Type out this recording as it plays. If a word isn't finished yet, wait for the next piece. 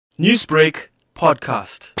Newsbreak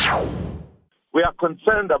podcast. We are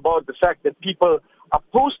concerned about the fact that people are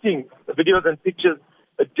posting videos and pictures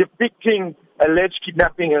depicting alleged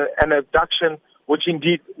kidnapping and abduction, which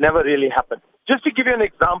indeed never really happened. Just to give you an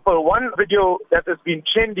example, one video that has been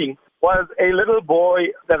trending was a little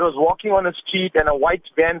boy that was walking on a street and a white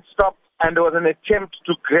van stopped, and there was an attempt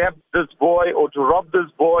to grab this boy or to rob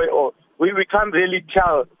this boy, or we can't really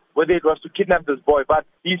tell whether it was to kidnap this boy, but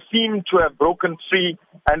he seemed to have broken free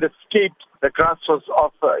and escaped the grasp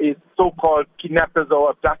of his so-called kidnappers or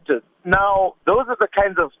abductors. Now, those are the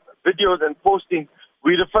kinds of videos and postings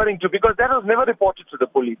we're referring to, because that was never reported to the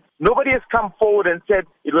police. Nobody has come forward and said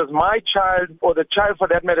it was my child, or the child for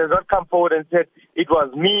that matter has not come forward and said it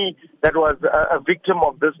was me that was a victim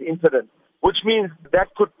of this incident, which means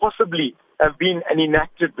that could possibly have been an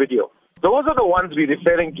enacted video. Those are the ones we're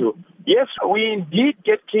referring to. Yes, we indeed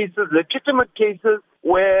get cases, legitimate cases,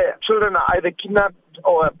 where children are either kidnapped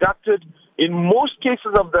or abducted. In most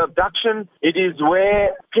cases of the abduction, it is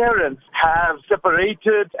where parents have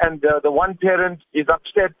separated and the one parent is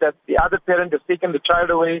upset that the other parent has taken the child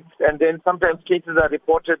away, and then sometimes cases are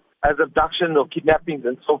reported as abduction or kidnappings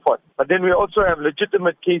and so forth. But then we also have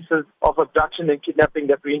legitimate cases of abduction and kidnapping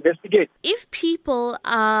that we investigate. If people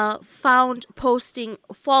are found posting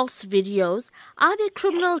false videos, are there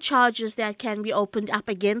criminal charges that can be opened up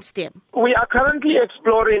against them? We are currently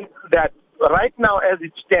exploring that. Right now as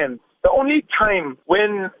it stands, the only time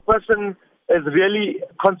when a person is really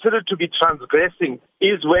considered to be transgressing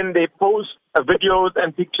is when they post videos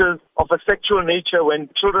and pictures of a sexual nature when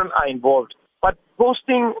children are involved. But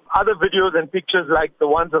posting other videos and pictures like the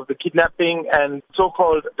ones of the kidnapping and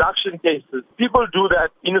so-called abduction cases, people do that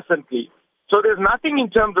innocently. So there's nothing in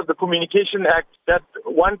terms of the Communication Act that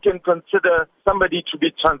one can consider somebody to be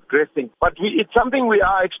transgressing. But it's something we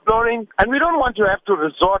are exploring, and we don't want to have to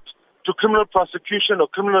resort to criminal prosecution or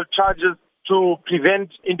criminal charges to prevent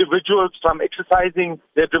individuals from exercising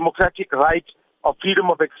their democratic right of freedom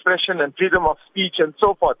of expression and freedom of speech and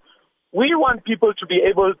so forth. We want people to be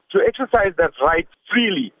able to exercise that right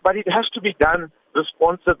freely, but it has to be done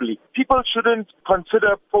responsibly. People shouldn't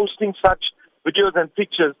consider posting such videos and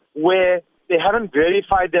pictures where they haven't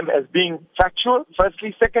verified them as being factual,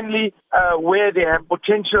 firstly. Secondly, where they have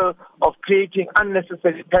potential of creating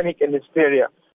unnecessary panic and hysteria.